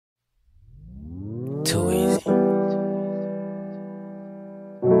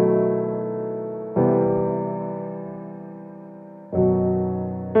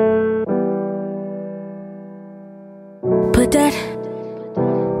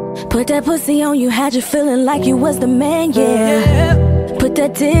Put that pussy on you, had you feeling like you was the man, yeah. Put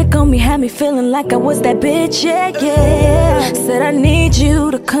that dick on me, had me feeling like I was that bitch, yeah, yeah. Said I need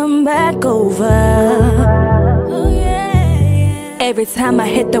you to come back over. Oh, yeah. Every time I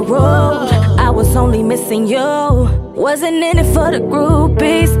hit the road, I was only missing you. Wasn't in it for the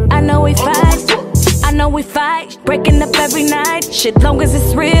groupies. I know we fight, breaking up every night. Shit, long as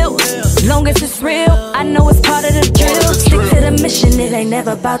it's real, I know it's part of the drill. Stick to the mission, it ain't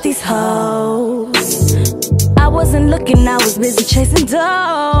never about these hoes. I wasn't looking, I was busy chasing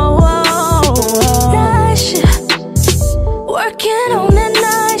dough. Night shift, working on that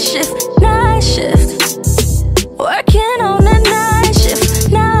night shift. Working on that night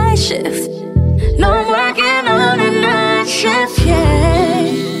shift. No, I'm working on that night shift,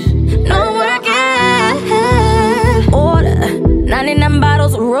 yeah. No working. Order 99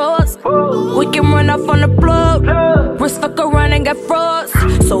 bottles of rose. We can run off on the plug. Wrist fuck around and get froze.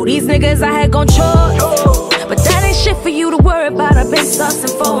 So these niggas I had gon' choke. But that ain't shit for you to worry about. I've been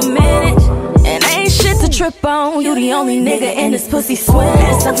saucing for a minute, and ain't shit to trip on. You the only nigga in this pussy swim.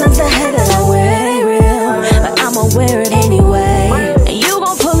 Sometimes the head that I wear ain't real, but I'ma wear it anyway. And you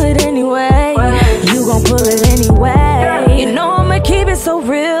gon' pull it anyway. You gon' pull it anyway. You know I'ma keep it so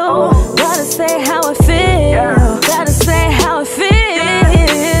real. Gotta say how I feel. Gotta say how I feel.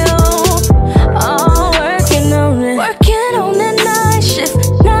 Oh, working on it. Working on that night shift.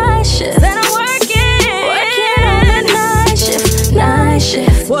 That I'm working on that night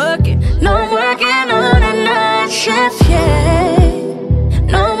shift. Working. No, I'm working on that night shift, yeah.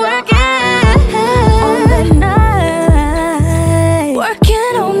 No, I'm working on that night.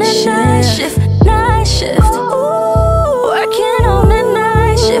 Working on that night shift. Ooh, working on that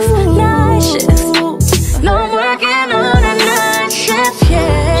night shift. No, I'm working on that night shift,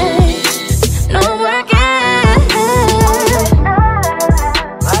 yeah. No, I'm working.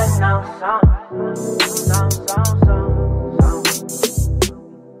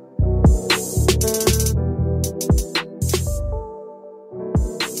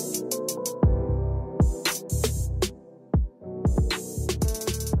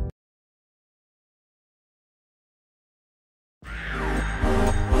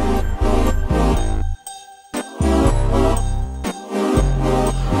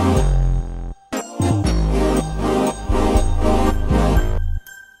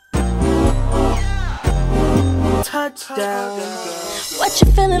 What you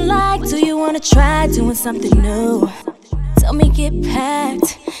feeling like? Do you wanna try doing something new? Tell me get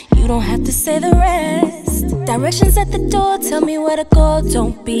packed, you don't have to say the rest. Directions at the door, tell me where to go,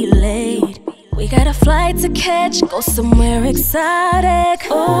 don't be late. We got a flight to catch, go somewhere exotic.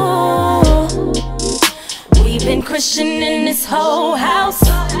 Oh, we've been Christianing this whole house.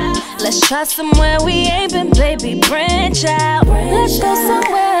 Let's try somewhere we ain't been, baby, branch out. Let's go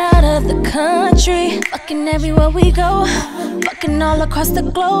somewhere out of the country. Fucking everywhere we go, fucking all across the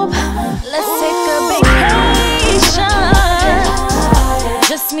globe. Let's take a vacation,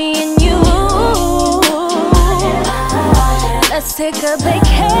 just me and you. Let's take a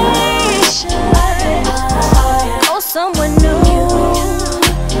vacation, go somewhere new.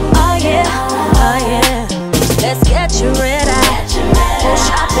 Oh yeah, oh yeah. Let's get you ready, go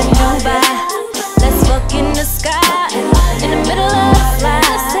shopping Dubai. Let's fuck in the sky, in the middle of the fly.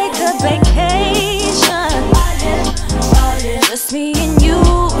 Let's take a vacation, just me and you.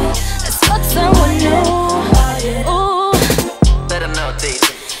 Let's fuck someone new. Ooh. Better know this.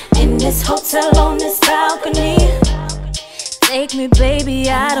 In this hotel on this balcony, take me, baby,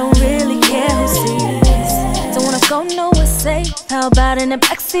 I don't really care who sees. Don't wanna go nowhere safe. How about in the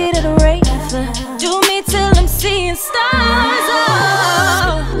backseat of the Rave? Do me till I'm seeing stars.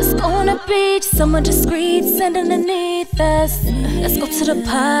 Oh, let's go on the beach, somewhere discreet, sand underneath us. Let's go to the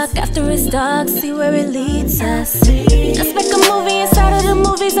park after it's dark, see where it leads us. Let's make a movie inside of the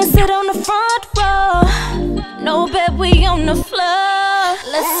movies and sit on the front row. No bed, we on the floor.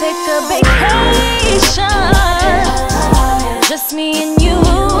 Let's take a vacation, just me and you.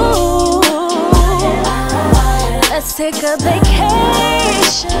 Let's take a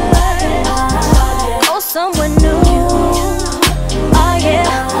vacation, go somewhere new. Oh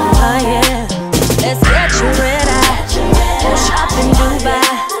yeah, oh yeah. Let's get you ready, go shopping Dubai.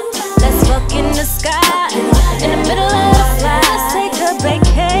 Let's fuck in the sky, in the middle of the fly. Let's take a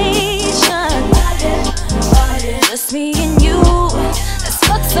vacation, just me and you. Let's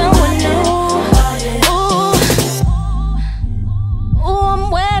fuck someone new. Ooh, ooh, I'm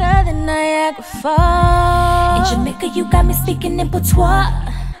wetter than Niagara Falls. In Jamaica, you got me speaking in patois.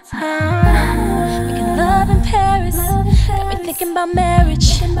 Making love in Paris, got me thinking about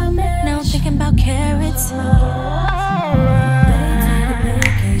marriage. Now I'm thinking about carrots.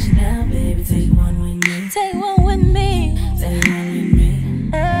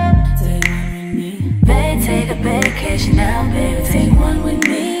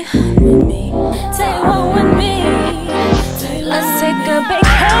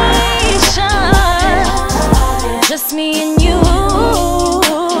 Just me and you.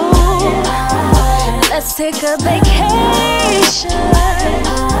 Let's take a vacation.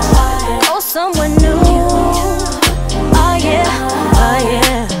 Go somewhere new. Oh yeah, oh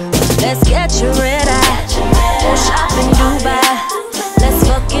yeah. Let's get you ready. Go shop in Dubai. Let's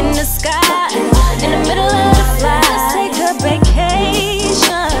fuck in the sky. In the middle of the flight. Let's take a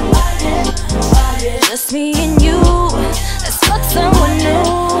vacation. Just me and you. Let's fuck someone new.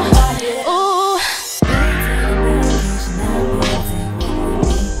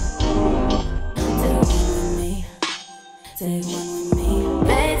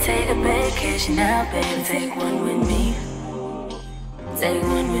 Now, baby, take one with me. Take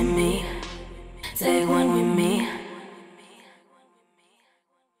one with me. Take one with me.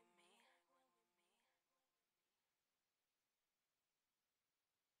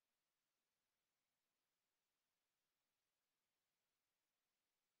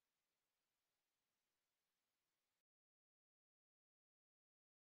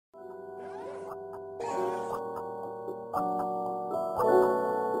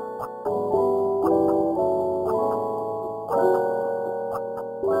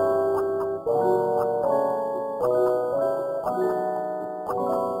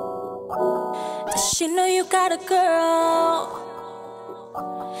 She know you got a girl,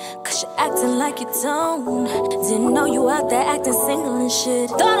 'cause you're acting like you don't. Didn't know you out there acting single and shit.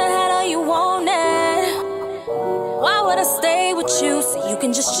 Thought I had all you wanted. Why would I stay with you so you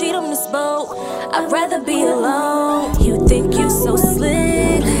can just cheat on this boat? I'd rather be alone. You think you so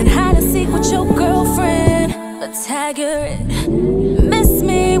slick, hide and seek with your girlfriend, but tag her in. Miss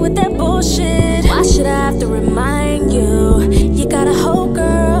me with that bullshit. Why should I have to remind you? You got a whole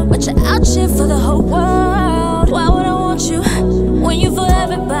girl, but you're out shit for the whole world. Why would I want you when you for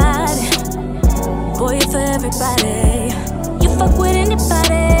everybody? Boy, you for everybody. You fuck with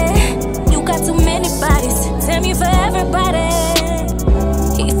anybody. You got too many bodies. Damn, you for everybody.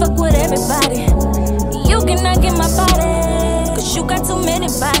 He fuck with everybody. You cannot get my body, 'cause you got too many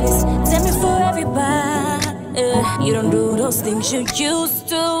bodies. Damn, you for everybody. You don't do those things you used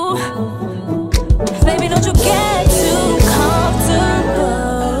to. Baby, don't you get too comfortable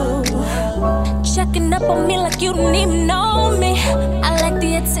checking up on me like you don't even know me. I like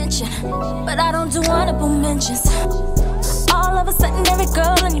the attention, but I don't do honorable mentions. All of a sudden, every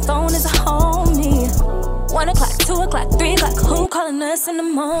girl on your phone is a homie. 1 o'clock, 2 o'clock, 3 o'clock, who calling us in the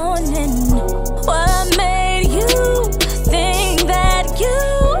morning? What made you think that you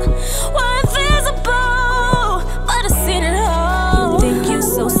were invisible? But I seen it all. You think you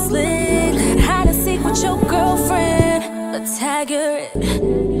so slick, hide and seek with your girlfriend, but tag her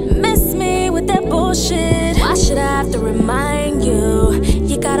in. Miss me with that bullshit. Why should I have to remind you?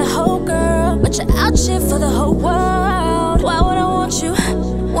 You got a whole girl, but you're out shit for the whole world. Why would I want you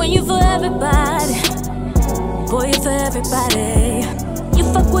when you for everybody? Boy, you for everybody. You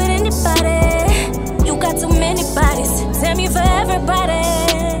fuck with anybody. You got too many bodies. Damn, you for everybody.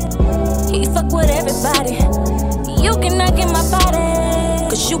 He fuck with everybody. You cannot get my body,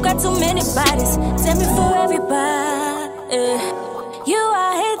 'cause you got too many bodies. Damn, you for everybody. You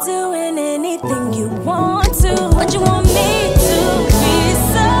out here doing anything you want to, but you want me to be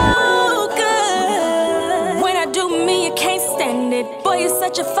so good. When I do me, you can't stand it. Boy, you're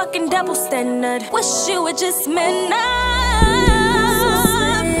such a fucking double standard. Wish you would just man up.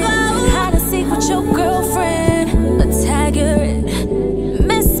 Hide and seek with your girlfriend, but tag her in.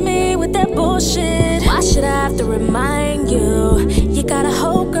 Miss me with that bullshit. Why should I have to remind you? You got a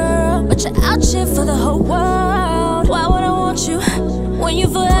whole girl, but you're out shit for the whole world. Why would I want you when you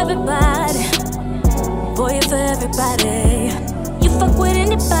for everybody? Boy, you for everybody. You fuck with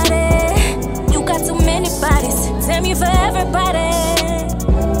anybody. You got too many bodies. Damn, you for everybody.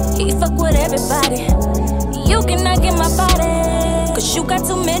 He fuck with everybody. You cannot get my body, 'cause you got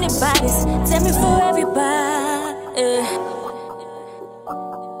too many bodies. Damn, you for everybody.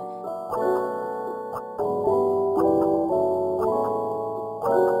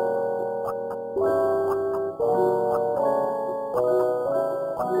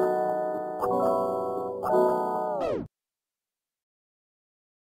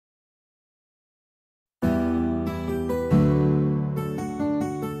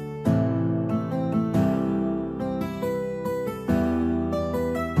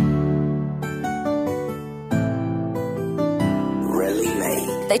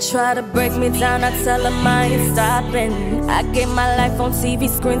 They try to break me down, I tell them I ain't stopping. I get my life on TV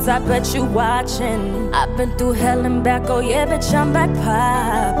screens, I bet you watching. I've been through hell and back, oh yeah, bitch, I'm back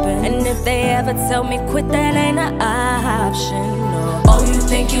popping. And if they ever tell me quit, that ain't an option, no. Oh, you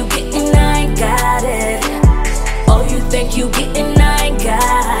think you getting, I ain't got it. Oh, you think you getting, I ain't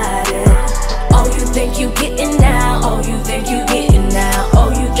got it.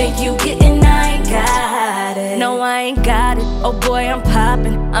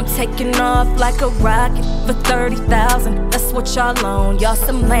 taking off like a rocket for 30,000. That's what y'all own. Y'all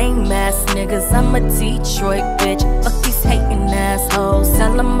some lame ass niggas. I'm a Detroit bitch. Fuck these hating assholes.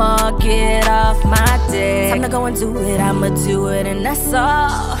 Tell them all get off my dick. Time to go and do it. I'ma do it, and that's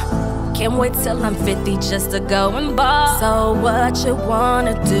all. Can't wait till I'm 50 just to go and ball. So what you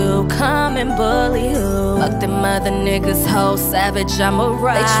wanna do? Come and bully who? Fuck them other niggas, whole savage, I'm a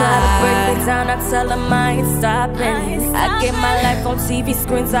ride. They try to break me down, I tell them I ain't stopping. I get my life on TV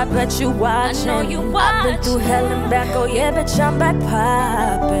screens, I bet you watching. I know you watch. I've been through hell and back, oh yeah, bitch, I'm back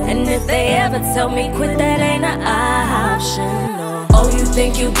poppin'. And if they ever tell me quit, that ain't an option, no. Oh, you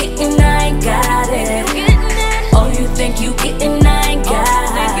think you gettin', I ain't got it. Oh, you think you gettin', I ain't got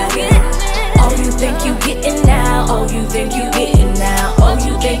it. Oh, you think you gettin' now? Oh, you think you gettin' now? Oh,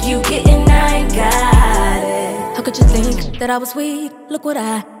 you think you gettin', I ain't got it. How could you think that I was weak? Look what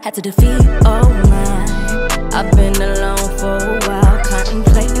I had to defeat, oh my. I've been alone for a while,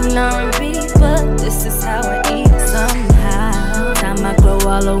 contemplating R&B, but this is how I eat somehow. Time I glow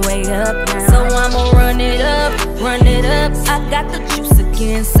all the way up now, so I'ma run it up, run it up. I got the juice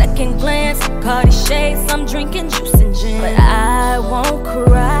again, second glance, Cardi shades, I'm drinking juice and gin. But I won't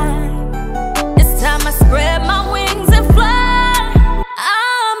cry. Time I spread my wings and fly.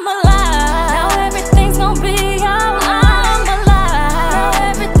 I'm alive. Now everything's gonna be alright. I'm alive. Now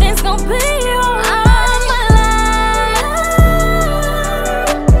everything's gonna be alright. I'm alive.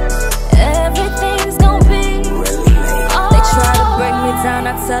 Everything's gonna be alright. They try to break me down, I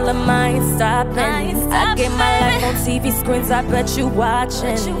tell them I ain't stopping. I get my life on TV screens, I bet you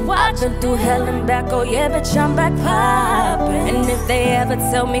watching. I've been through hell and back, oh yeah, bitch, I'm back poppin'. And if they ever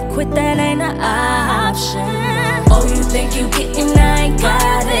tell me quit, that ain't an option. Oh, you think you gettin', I ain't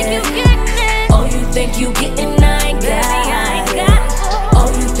got it. Oh, you think you gettin', I ain't got it. Oh,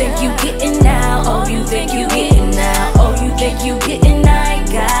 you think you gettin' now? Oh, you think you gettin' now? Oh, you think you gettin', I ain't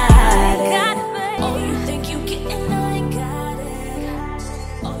got it. Oh, you think you gettin', I ain't got it.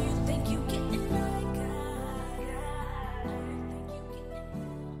 Oh, you think you gettin', I ain't got it.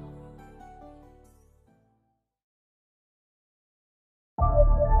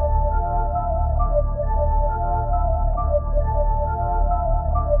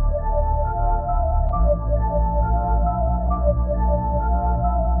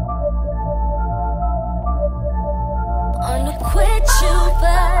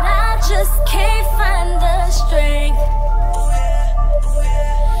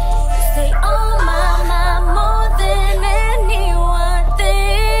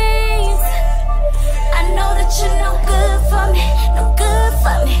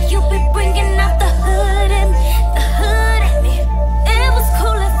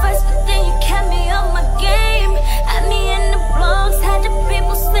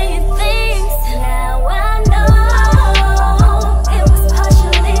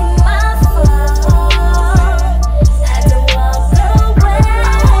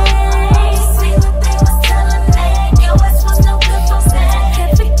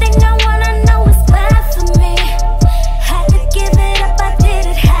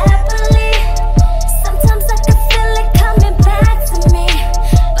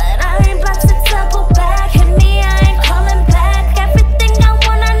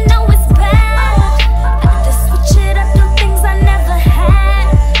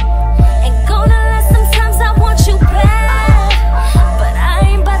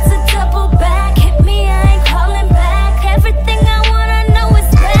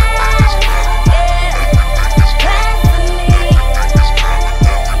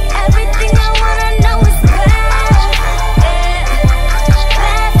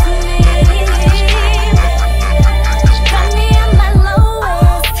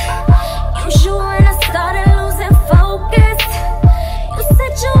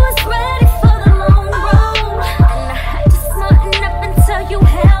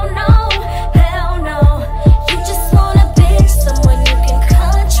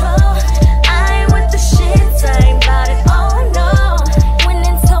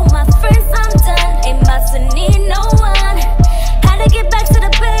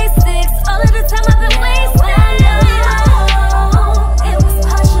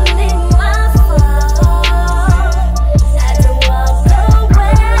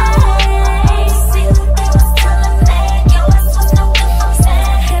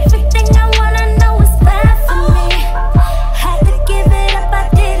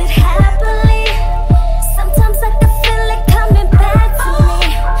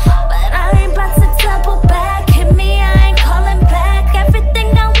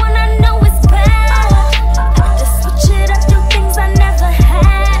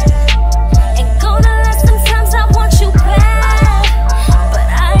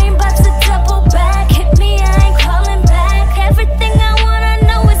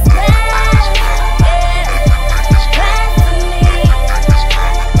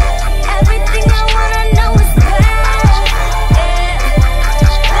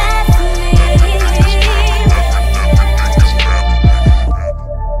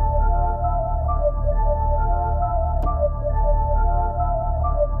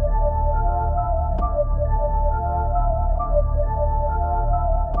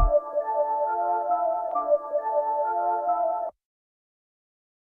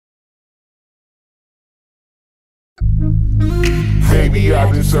 Baby,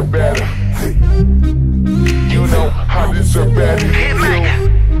 I deserve better. You know I deserve better.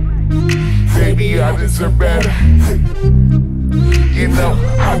 Baby, I deserve better. You know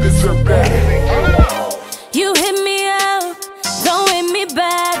I deserve better. You hit me up, don't hit me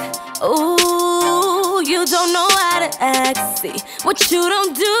back. Ooh, you don't know how to act. See, what you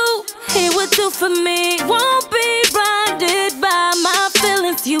don't do, he would do for me. Won't be blinded by my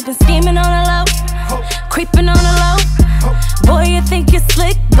feelings. You've been scheming on the low, creeping on the low. Boy, you think you're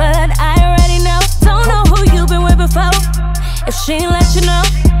slick, but I already know. Don't know who you've been with before. If she ain't let you know,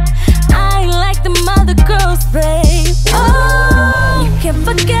 I ain't like them other girls, babe. Oh, you can't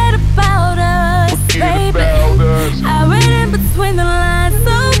forget about us, baby. I read in between the lines,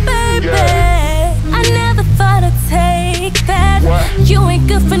 so baby, I never thought I'd take that. You ain't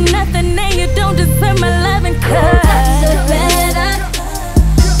good for nothing, and you don't deserve my loving. 'Cause I deserve better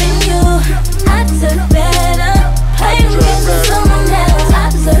than you. I deserve better. Playing games with someone else. I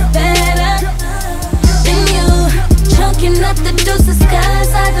deserve better than you. Chunking up the deuces,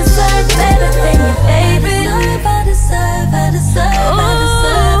 'cause I deserve better than you, baby. I deserve, I deserve, I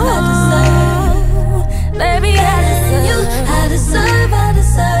deserve, I deserve. Baby, I deserve you. I deserve, I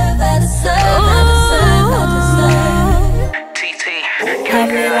deserve, I deserve, I deserve, I deserve. TT. Got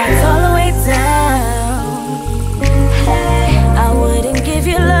me locked all the way down. Hey, I wouldn't give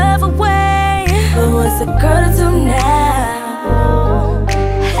your love away, but what's a girl to do now?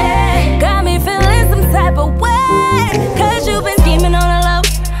 Hey, got me feeling some type of way, 'cause you've been scheming on the low,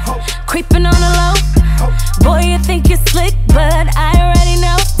 creeping on the low. Boy, you think you're slick, but I already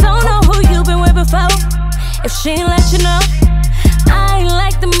know. Don't know who you've been with before. If she ain't let you know, I ain't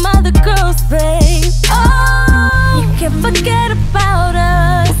like them other girls, babe. Oh, you can't forget about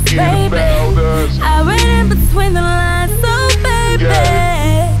us, baby. I read in between the lines, so baby,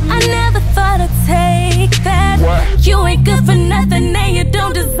 I never thought I'd take that. You ain't good for nothing, and you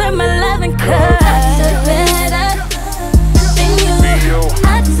don't deserve my loving. 'Cause I deserve better than you.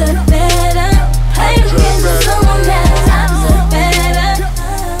 I deserve better. Playing games with someone else. I deserve better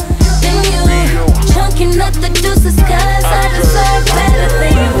than you. Chunking up the deuces, 'cause I deserve better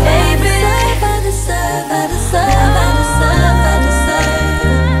than you, baby. I deserve, I deserve, I deserve, I deserve.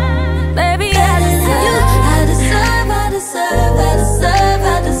 Baby, I deserve you. I deserve, I deserve, I deserve,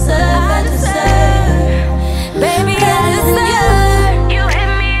 I deserve, I deserve. Baby, I deserve. You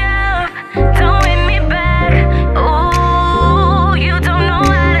hit me up, don't hit me back. Ooh, you don't know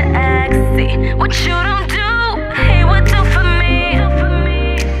how to act. See, what you don't do, he would do for me.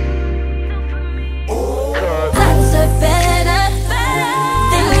 I deserve better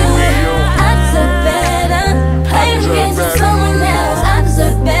than you. I deserve better. Playing games with someone else. I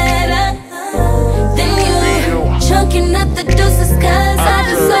deserve better than you. Chunking up the deuces, 'cause I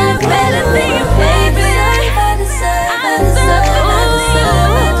deserve better than you, baby. I deserve, I deserve, I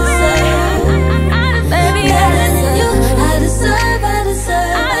deserve, I deserve. Baby, I deserve you. I deserve, I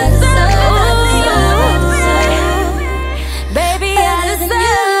deserve, I deserve, I deserve, I deserve. Baby, I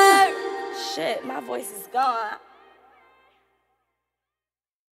deserve. Shit, my voice is gone.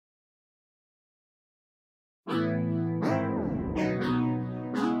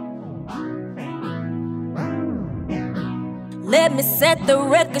 Let me set the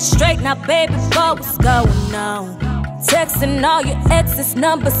record straight now, baby, for what's going on. Texting all your exes'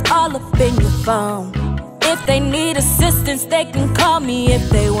 numbers all up in your phone. If they need assistance, they can call me if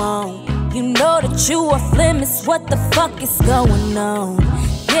they want. You know that you off limits, what the fuck is going on?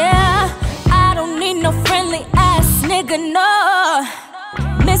 Yeah, I don't need no friendly ass nigga, no.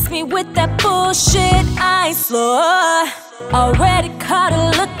 Miss me with that bullshit, I ain't slow. Already caught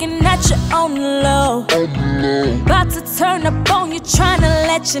her looking at you on the low. About to turn up on you, tryna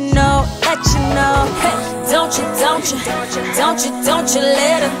let you know, let you know. Hey, don't you let her. Don't you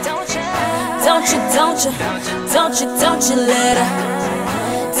let her. Don't you let her.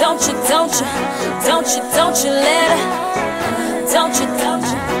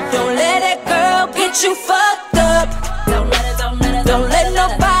 Don't let that girl get you fucked up. Don't let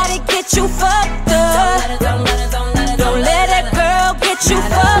nobody get you fucked up. Don't let that girl get you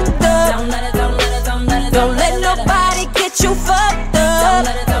fucked up. Don't let nobody get you fucked up.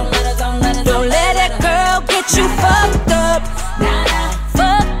 Don't let that girl get you fucked up.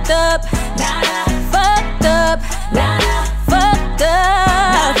 Fucked up. Fucked up. Fucked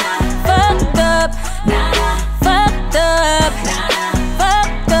up. Fucked up. Fucked up.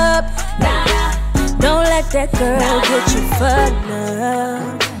 Fucked up. Don't let that girl get you fucked up.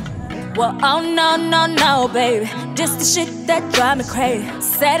 Well, oh no, baby. This the shit that drive me crazy.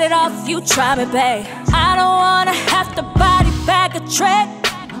 Set it off, you try me, babe. I don't wanna have to body bag a trick.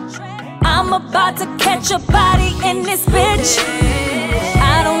 I'm about to catch your body in this bitch.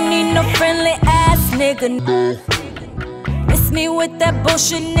 ain't no friendly ass nigga. It's me with that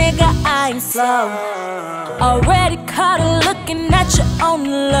bullshit, nigga, I ain't slow. Already caught her looking at you on the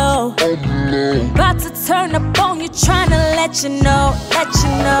low. About to turn up on you, tryna let you know, Don't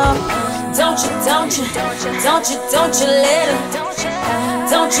you let her. Don't you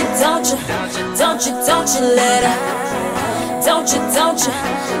let her. Don't you let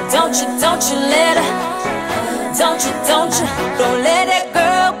her. Don't you let her. Don't let that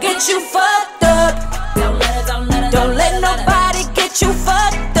girl get you fucked up. Don't let nobody get you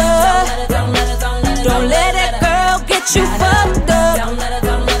fucked up. Don't let that girl get you fucked up.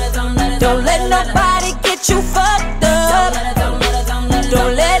 Don't let nobody get you fucked up.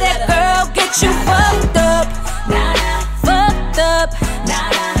 Don't let that girl get you fucked up. Fucked up.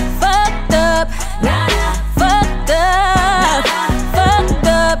 Fucked up. Fucked up. Fucked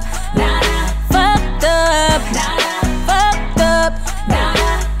up. Fucked up. Fucked up.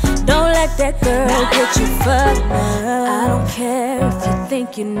 Don't let that girl get you fucked up. I don't care if you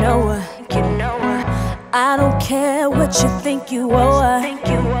think you know her. I don't care what you think you owe her.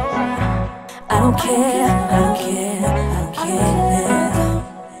 I don't care. I don't care.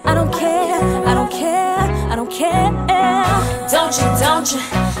 I don't care. I don't care. I don't care. Don't you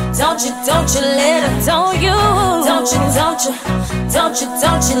let her. Don't you let her. Don't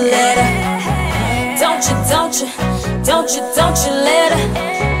you let her.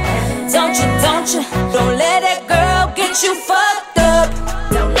 Don't let that girl get you fucked up.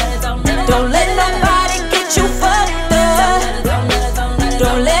 Don't let nobody get you fucked up.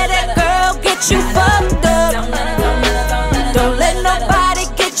 Don't let that girl get you fucked up. Don't let nobody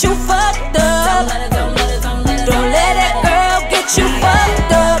get you fucked up. Don't let that girl get you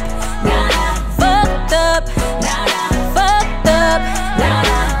fucked up. Fucked up. Fucked up.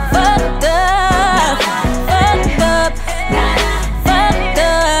 Fucked up. Fucked up. Fucked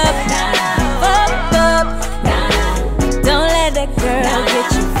up. Fucked up. Don't let that girl get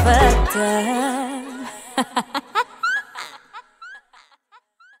you fucked up.